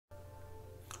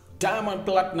Diamond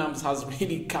Platnumz has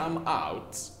really come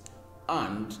out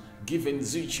and given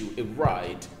Zuchu a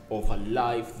ride of her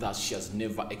life that she has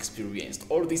never experienced.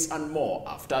 All this and more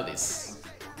after this.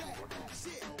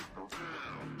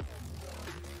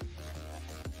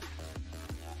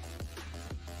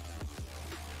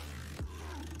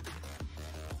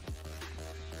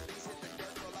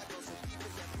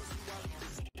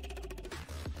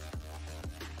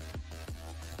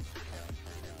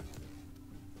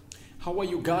 How are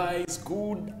you guys?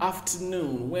 Good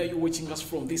afternoon. Where are you watching us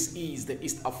from? This is the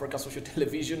East Africa Social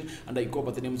Television, and I go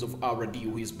by the names of RD,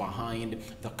 who is behind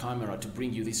the camera to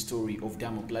bring you this story of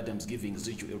Diamond Platnumz giving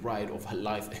Zuchu a ride of her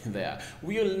life there.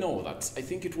 We all know that. I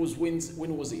think it was when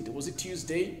was it? Was it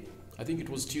Tuesday? I think it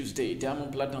was Tuesday.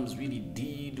 Diamond Platnumz really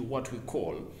did what we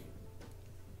call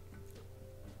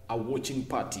a watching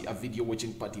party, a video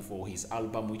watching party for his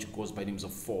album, which goes by names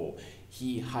of 4.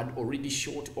 He had already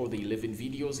shot all the 11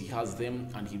 videos. He has them,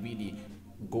 and he really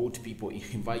got people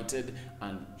invited,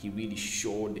 and he really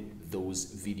showed those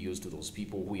videos to those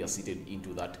people who are seated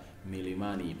into that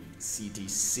Milimani City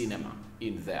Cinema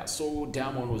in there. So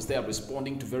Diamond was there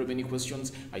responding to very many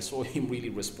questions. I saw him really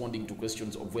responding to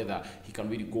questions of whether he can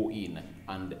really go in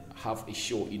and have a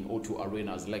show in O2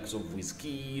 arenas likes of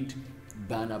Wizkid,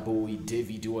 Burna Boy,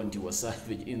 Davido, and Tiwa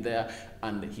Savage in there,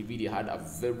 and he really had a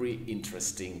very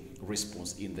interesting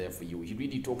response in there for you. He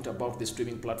really talked about the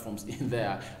streaming platforms in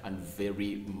there and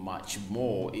very much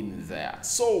more in there.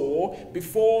 So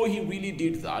before he really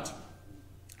did that,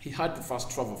 he had to first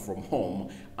travel from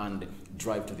home and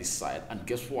drive to this side. And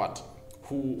guess what?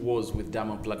 Who was with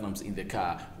Diamond Platnumz in the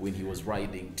car when he was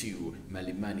riding to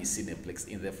Milimani Cineplex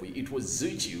in there for you? It was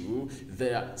Zuchu,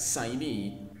 the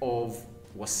signee of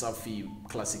Wasafi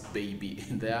Classic Baby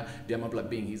in there, Diamond Platnumz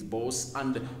being his boss.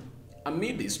 And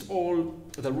amidst all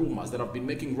the rumors that have been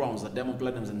making rounds that Diamond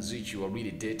Platnumz and Zuchu are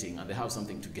really dating and they have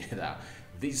something together,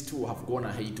 these two have gone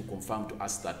ahead to confirm to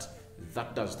us that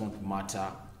that does not matter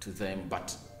to them,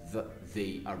 but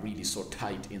they are really so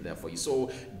tight in there for you. So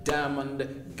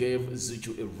Diamond gave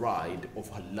Zuchu a ride of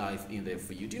her life in there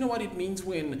for you. Do you know what it means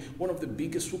when one of the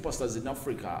biggest superstars in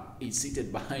Africa is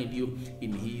seated behind you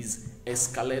in his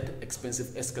Escalade,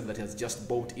 expensive Escalade that he has just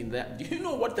bought in there? Do you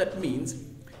know what that means?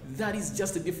 That is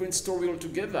just a different story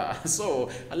altogether. So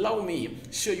allow me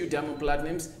show you Diamond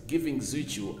Platnumz giving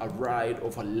Zuchu a ride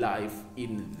of her life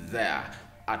in there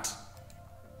at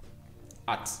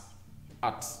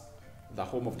the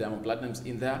home of Diamond Platnumz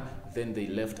in there. Then they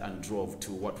left and drove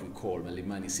to what we call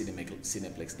Milimani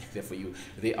Cineplex there for you.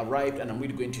 They arrived, and I'm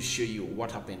really going to show you what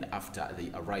happened after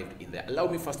they arrived in there. Allow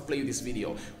me first play you this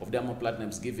video of Diamond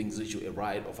Platnumz giving Zuchu a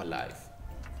ride of her life.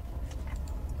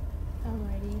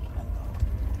 Alrighty.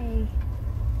 Hey.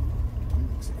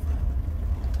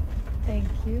 Thank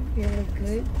you. You look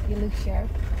good. You look sharp.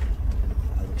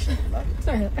 I look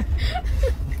sharp.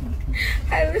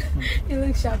 You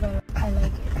look sharp. I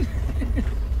like it.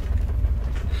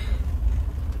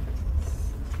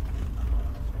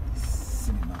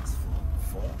 Cinemas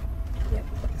for 4. Yep.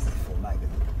 This is for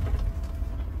magazine.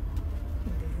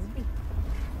 This is me.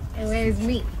 And where is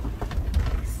me?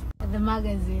 In the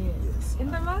magazine. Yes.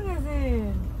 In the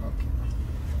magazine. Okay.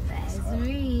 That's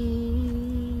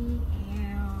me.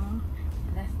 Yeah.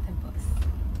 That's the boss.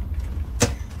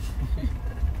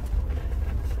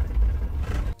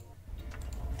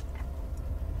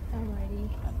 Alrighty.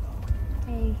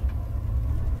 Hey.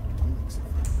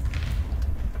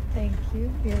 Thank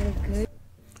you. You look good.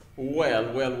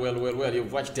 Well,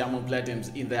 you've watched Diamond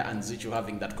Platnumz in there and Zuchu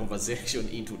having that conversation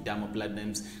into Diamond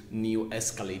Platnumz's new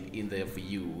Escalade in there for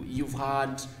you. You've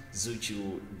heard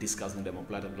Zuchu discussing Diamond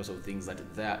Platnumz, lots of things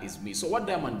that there is me. So what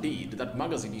Diamond did, that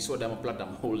magazine you saw Diamond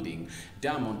Platnumz holding,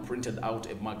 Diamond printed out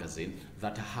a magazine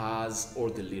that has all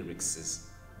the lyrics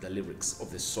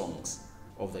of the songs,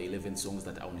 of the 11 songs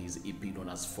that are on his EP known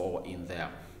as 4 in there.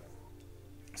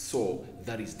 So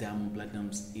that is Diamond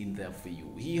Platnumz in there for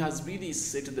you. He has really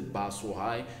set the bar so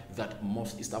high that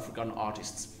most East African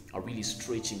artists are really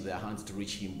stretching their hands to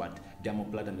reach him, but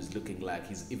Diamond Platnumz is looking like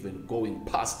he's even going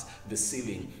past the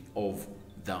ceiling of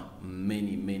the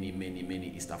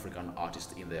many East African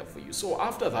artists in there for you. So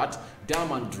after that,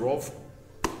 Diamond drove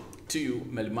to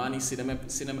Milimani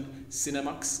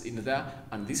Cinemax in there,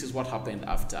 and this is what happened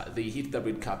after. They hit the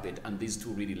red carpet, and these two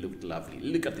really looked lovely.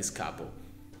 Look at this couple.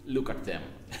 Look at them.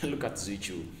 Look at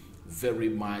Zuchu. Very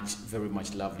much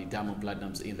lovely. Diamond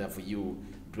Platnumz in there for you,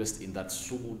 dressed in that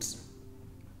suit.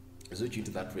 Zuchu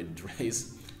into that red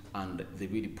dress, and they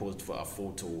really posed for a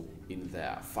photo in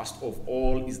there. First of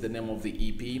all is the name of the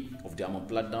EP of Diamond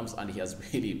Platnumz, and he has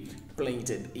really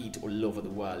planted it all over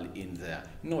the world in there.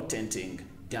 No tenting,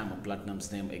 Diamond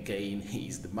Platnumz's name again. He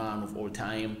is the man of all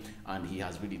time, and he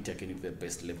has really taken it to the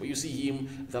best level. You see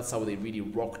him, that's how they really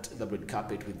rocked the red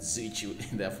carpet with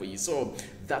Zuchu in there for you. So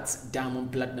that's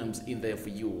Diamond Platnumz in there for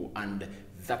you, and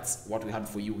that's what we had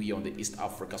for you here on the East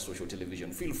Africa Social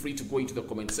Television. Feel free to go into the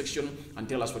comment section and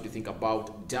tell us what you think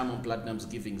about Diamond Platnumz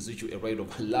giving Zuchu a ride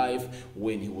of life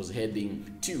when he was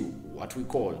heading to what we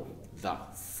call the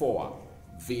 4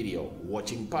 video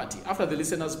watching party. After the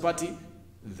listeners party,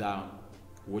 the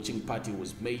watching party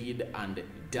was made, and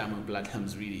Diamond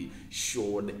Platnumz really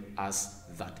showed us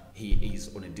that he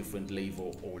is on a different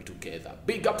level altogether.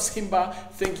 Big up Simba,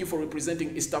 thank you for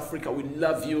representing East Africa. We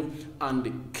love you,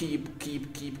 and keep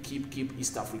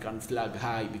East African flag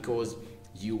high, because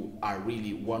you are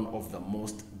really one of the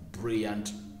most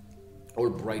brilliant, all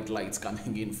bright lights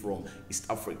coming in from East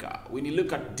Africa. When you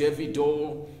look at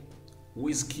Davido,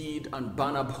 Wizkid and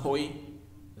Burna Boy,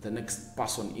 the next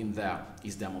person in there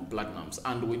is Diamond Platnumz.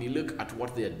 And when you look at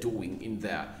what they are doing in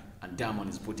there and Diamond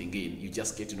is putting in, you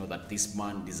just get to know that this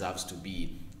man deserves to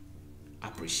be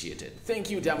appreciated.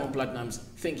 Thank you, Diamond Platnumz.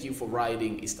 Thank you for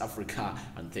riding East Africa,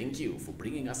 and thank you for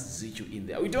bringing us Zuchu in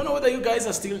there. We don't know whether you guys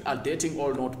are still dating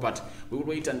or not, but we will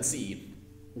wait and see.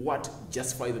 What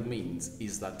justify the means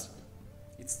is that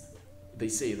they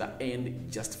say the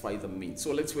end justify the means.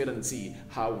 So let's wait and see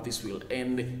how this will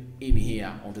end in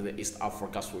here onto the East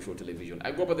Africa Social Television.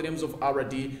 I go by the names of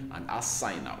RD, and I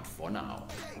sign out for now.